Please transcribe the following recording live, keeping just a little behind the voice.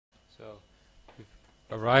So we've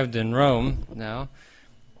arrived in Rome now.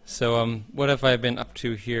 So what have I been up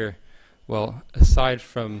to here? Well, aside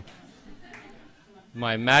from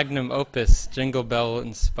my magnum opus, Jingle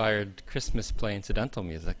Bell-inspired Christmas play incidental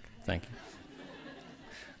music, thank you.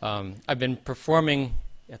 I've been performing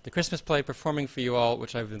at the Christmas play, performing for you all,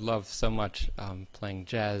 which I've loved so much, playing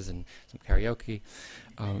jazz and some karaoke.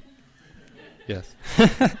 Yes.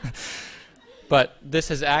 But this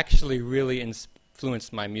has actually really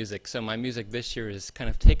influenced my music. So my music this year is kind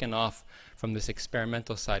of taken off from this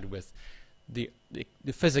experimental side with the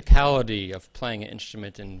physicality of playing an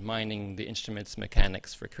instrument and mining the instrument's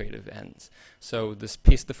mechanics for creative ends. So this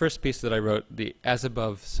piece, the first piece that I wrote, the As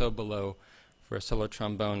Above, So Below, for a solo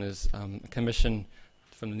trombone, is a commission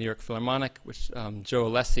from the New York Philharmonic, which Joe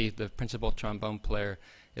Alessi, the principal trombone player,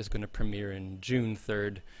 is going to premiere in June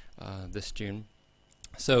 3rd, this June.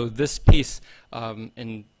 So this piece,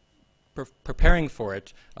 in preparing for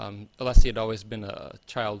it, Alessi had always been a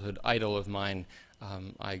childhood idol of mine.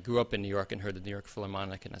 I grew up in New York and heard the New York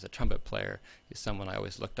Philharmonic, and as a trumpet player, he's someone I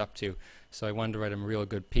always looked up to. So I wanted to write him a real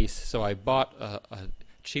good piece. So I bought a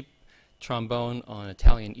cheap trombone on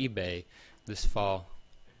Italian eBay this fall,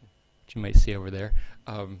 which you might see over there.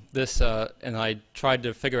 And I tried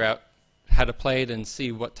to figure out how to play it and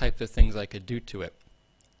see what type of things I could do to it.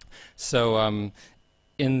 So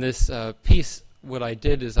in this piece, what I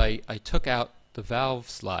did is I took out the valve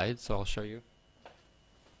slide, so I'll show you.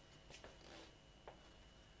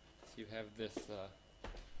 So you have this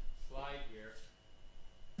slide here.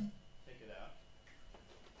 Take it out.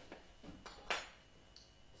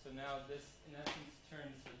 So now this, in essence,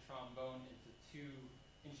 turns the trombone into two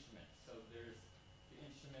instruments. So there's the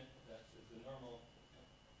instrument that is the normal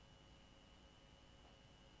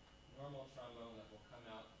trombone that will come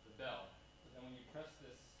out the bell. But then when you press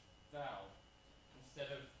this valve, instead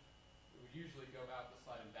of, it would usually go out the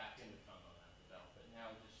slide and back in the trombone out the bell, but now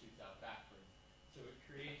it just shoots out backwards. So it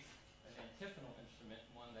creates an antiphonal instrument,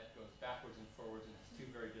 one that goes backwards and forwards and has two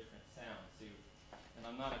very different sounds. So and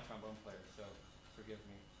I'm not a trombone player, so forgive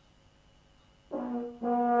me.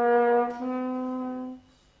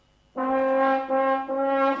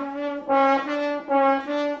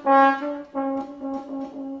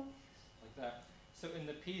 Like that. So in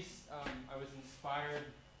the piece, I was inspired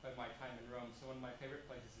by my time in Rome. So one of my favorite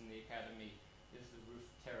places in the Academy is the roof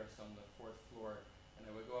terrace on the 4th floor. And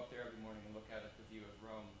I would go up there every morning and look out at the view of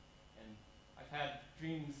Rome. And I've had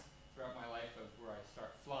dreams throughout my life of where I start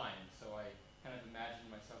flying. So I kind of imagine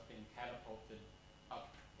myself being catapulted up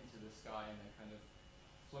into the sky and then kind of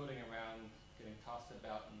floating around, getting tossed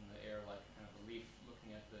about in the air like kind of a leaf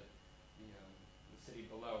looking at the city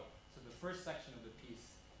below. So the first section of the piece,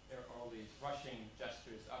 there are all these rushing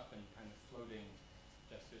gestures up and kind of floating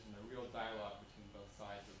gestures and a real dialogue between both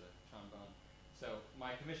sides of the trombone. So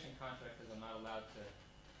my commission contract is I'm not allowed to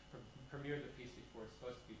premiere the piece before it's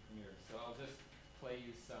supposed to be premiered. So I'll just play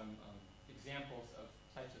you some examples of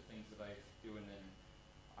types of things that I do, and then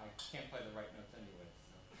I can't play the right notes anyway.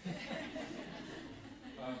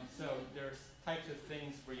 So there's types of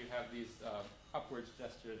things where you have these upwards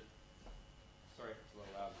gestures. Sorry if it's a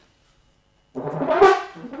little loud.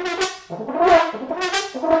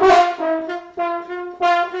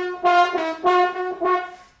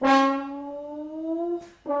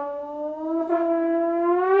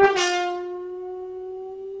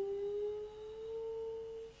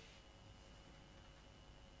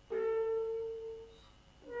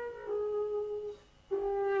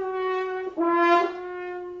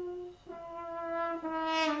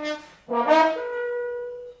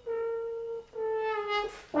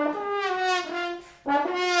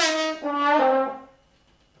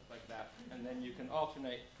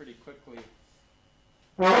 Pretty quickly.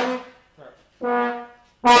 And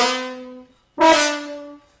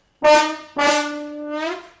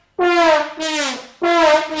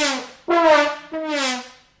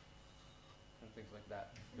things like that.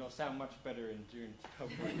 It'll sound much better in June,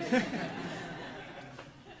 hopefully.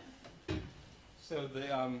 So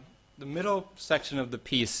the middle section of the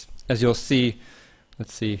piece, as you'll see,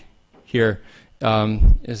 let's see here,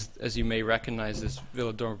 is, as you may recognize, this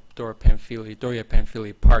Villa Doria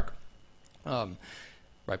Pamphili Park,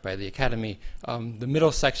 right by the Academy. The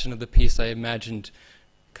middle section of the piece I imagined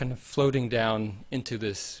kind of floating down into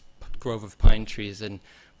this grove of pine trees. And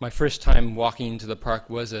my first time walking into the park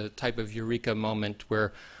was a type of eureka moment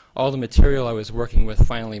where all the material I was working with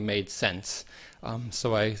finally made sense.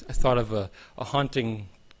 So I thought of a haunting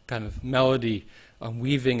kind of melody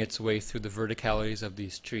weaving its way through the verticalities of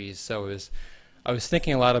these trees. So I was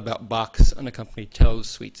thinking a lot about Bach's unaccompanied cello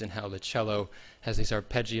suites and how the cello has these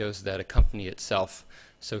arpeggios that accompany itself.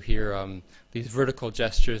 So here, these vertical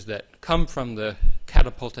gestures that come from the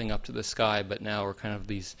catapulting up to the sky, but now are kind of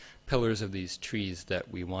these pillars of these trees that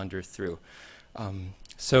we wander through.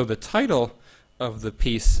 So the title of the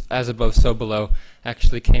piece, As Above, So Below,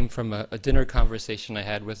 actually came from a dinner conversation I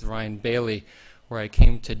had with Ryan Bailey, where I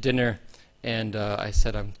came to dinner and I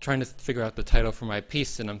said, I'm trying to figure out the title for my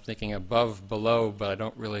piece, and I'm thinking above, below, but I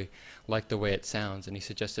don't really like the way it sounds. And he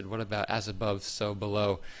suggested, what about As Above, So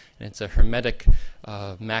Below? And it's a Hermetic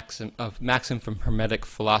maxim from Hermetic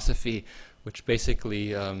philosophy, which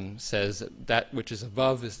basically says that which is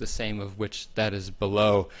above is the same of which that is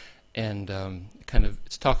below. And kind of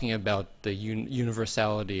it's talking about the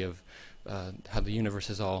universality of how the universe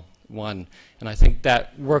is all one. And I think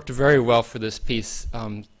that worked very well for this piece,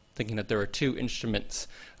 thinking that there are two instruments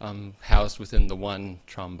housed within the one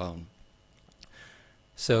trombone.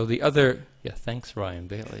 So the other, yeah, thanks Ryan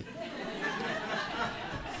Bailey.